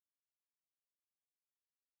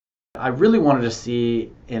I really wanted to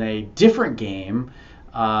see in a different game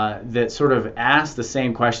that sort of asked the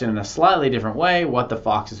same question in a slightly different way, what the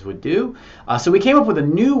foxes would do. So we came up with a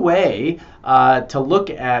new way to look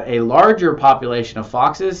at a larger population of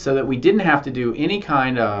foxes so that we didn't have to do any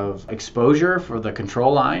kind of exposure for the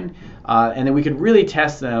control line, and then we could really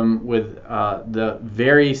test them with the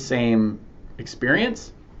very same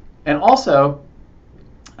experience. And also,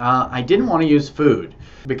 I didn't want to use food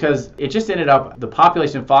because it just ended up, the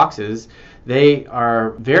population of foxes, they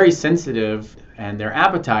are very sensitive and their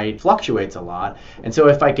appetite fluctuates a lot. And so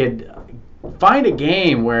if I could find a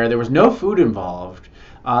game where there was no food involved,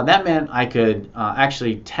 that meant I could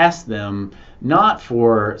actually test them not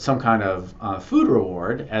for some kind of food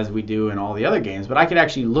reward as we do in all the other games, but I could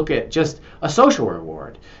actually look at just a social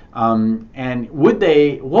reward. And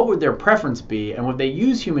what would their preference be, and would they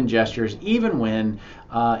use human gestures even when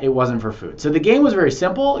it wasn't for food? So the game was very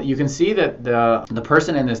simple. You can see that the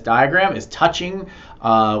person in this diagram is touching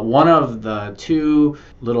one of the two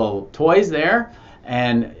little toys there,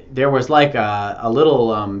 and there was like a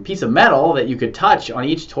little piece of metal that you could touch on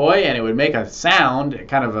each toy, and it would make a sound,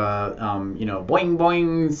 kind of a boing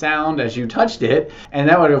boing sound as you touched it, and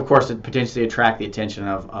that would of course potentially attract the attention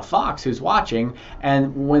of a fox who's watching.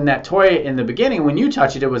 And when that toy in the beginning, when you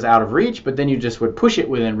touch it, it was out of reach, but then you just would push it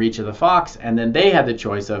within reach of the fox, and then they had the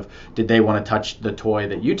choice of did they want to touch the toy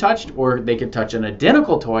that you touched, or they could touch an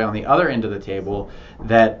identical toy on the other end of the table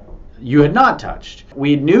that you had not touched.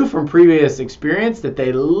 We knew from previous experience that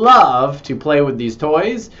they love to play with these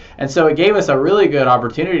toys, and so it gave us a really good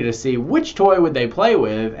opportunity to see which toy would they play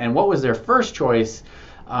with and what was their first choice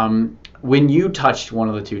when you touched one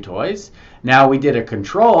of the two toys. Now we did a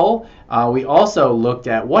control. We also looked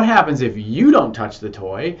at what happens if you don't touch the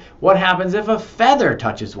toy. What happens if a feather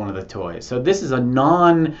touches one of the toys? So this is a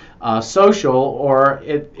non-social, or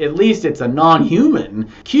at least it's a non-human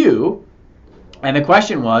cue. And the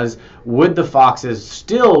question was, would the foxes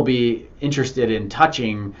still be interested in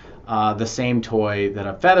touching the same toy that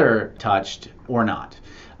a feather touched or not?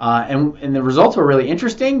 And the results were really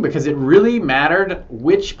interesting because it really mattered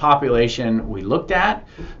which population we looked at.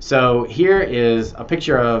 So here is a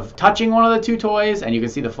picture of touching one of the two toys, and you can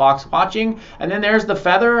see the fox watching. And then there's the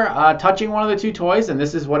feather touching one of the two toys, and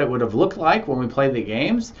this is what it would have looked like when we played the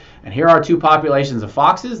games. And here are two populations of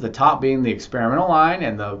foxes, the top being the experimental line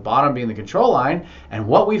and the bottom being the control line. And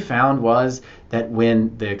what we found was that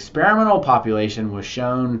when the experimental population was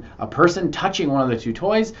shown a person touching one of the two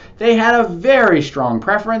toys, they had a very strong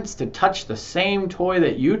preference to touch the same toy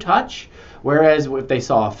that you touch. Whereas if they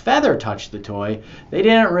saw a feather touch the toy, they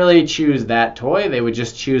didn't really choose that toy, they would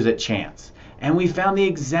just choose at chance. And we found the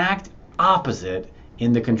exact opposite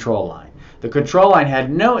in the control line. The control line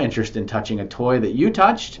had no interest in touching a toy that you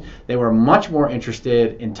touched. They were much more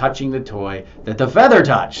interested in touching the toy that the feather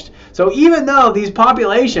touched. So even though these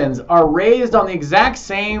populations are raised on the exact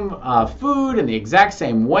same food in the exact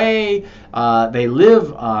same way, they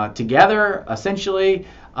live together essentially,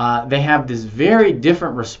 they have this very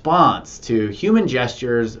different response to human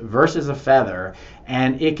gestures versus a feather,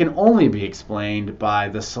 and it can only be explained by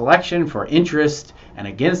the selection for interest and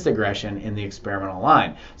against aggression in the experimental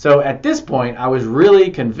line. So at this point, I was really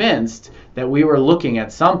convinced that we were looking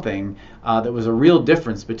at something that was a real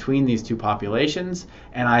difference between these two populations,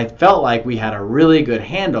 and I felt like we had a really good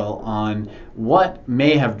handle on what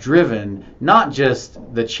may have driven not just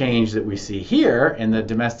the change that we see here in the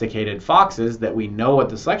domesticated foxes, that we know what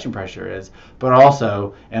the selection pressure is, but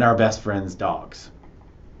also in our best friend's dogs.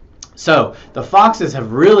 So the foxes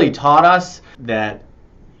have really taught us that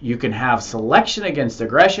you can have selection against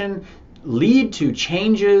aggression lead to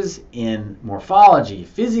changes in morphology,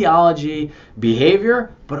 physiology,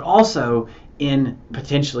 behavior, but also in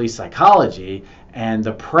potentially psychology and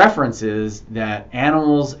the preferences that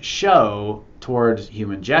animals show towards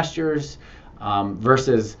human gestures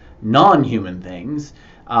versus non-human things.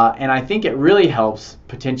 And I think it really helps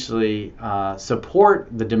potentially support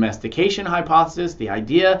the domestication hypothesis, the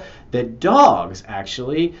idea that dogs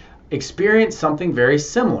actually experience something very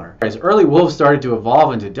similar. As early wolves started to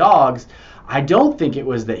evolve into dogs, I don't think it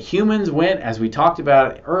was that humans went, as we talked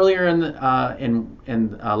about earlier in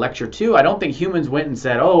lecture 2, I don't think humans went and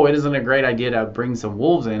said, oh, it isn't a great idea to bring some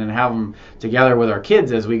wolves in and have them together with our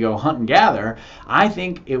kids as we go hunt and gather. I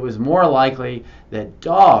think it was more likely that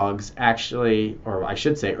dogs actually, or I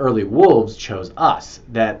should say early wolves, chose us,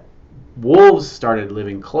 that wolves started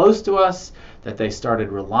living close to us, that they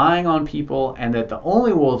started relying on people, and that the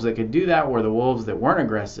only wolves that could do that were the wolves that weren't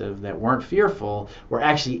aggressive, that weren't fearful, were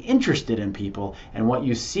actually interested in people. And what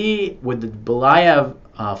you see with the Belayev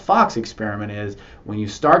fox experiment is when you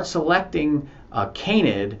start selecting a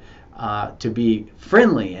canid to be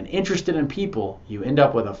friendly and interested in people, you end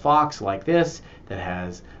up with a fox like this that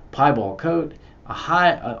has piebald coat,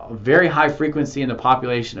 a very high frequency in the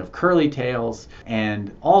population of curly tails,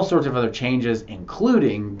 and all sorts of other changes,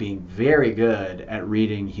 including being very good at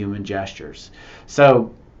reading human gestures.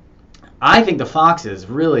 So I think the foxes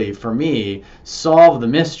really, for me, solve the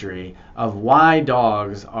mystery of why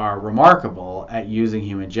dogs are remarkable at using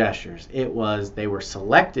human gestures. It was they were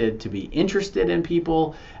selected to be interested in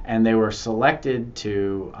people, and they were selected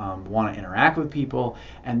to want to interact with people,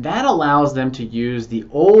 and that allows them to use the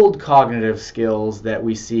old cognitive skills that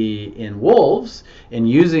we see in wolves in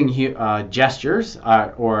using gestures,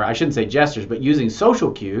 or I shouldn't say gestures, but using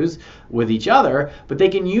social cues with each other, but they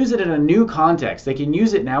can use it in a new context. They can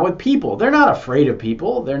use it now with people. They're not afraid of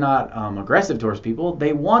people. They're not aggressive towards people.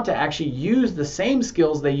 They want to actually use the same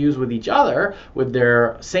skills they use with each other, with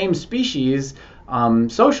their same species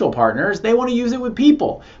social partners. They want to use it with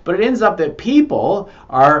people. But it ends up that people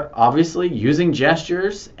are obviously using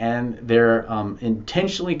gestures, and they're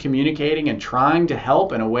intentionally communicating and trying to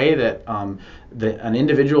help in a way that an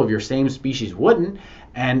individual of your same species wouldn't.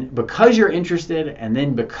 And because you're interested, and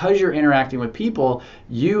then because you're interacting with people,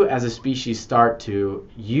 you as a species start to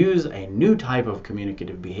use a new type of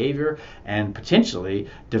communicative behavior and potentially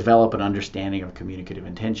develop an understanding of communicative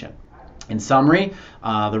intention. In summary,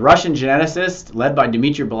 the Russian geneticists led by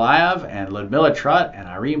Dmitry Belayev and Ludmila Trut and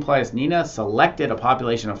Irene Plyasnina selected a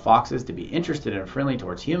population of foxes to be interested and friendly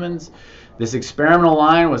towards humans. This experimental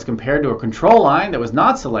line was compared to a control line that was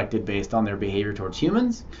not selected based on their behavior towards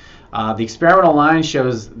humans. The experimental line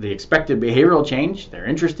shows the expected behavioral change. They're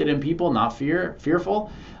interested in people, not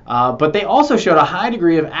fearful. But they also showed a high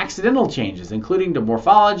degree of accidental changes, including to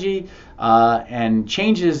morphology and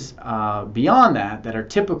changes beyond that are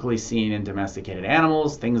typically seen in domesticated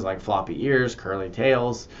animals, things like floppy ears, curly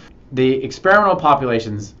tails. The experimental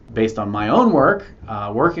populations, based on my own work,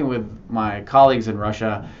 working with my colleagues in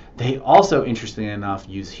Russia, they also, interestingly enough,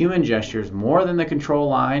 use human gestures more than the control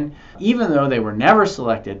line, even though they were never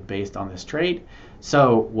selected based on this trait.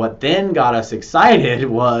 So what then got us excited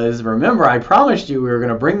was, remember, I promised you we were going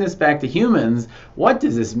to bring this back to humans. What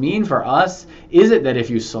does this mean for us? Is it that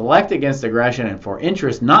if you select against aggression and for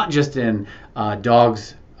interest, not just in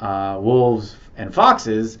dogs, wolves, and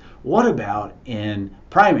foxes, what about in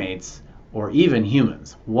primates or even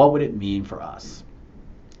humans? What would it mean for us?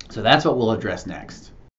 So that's what we'll address next.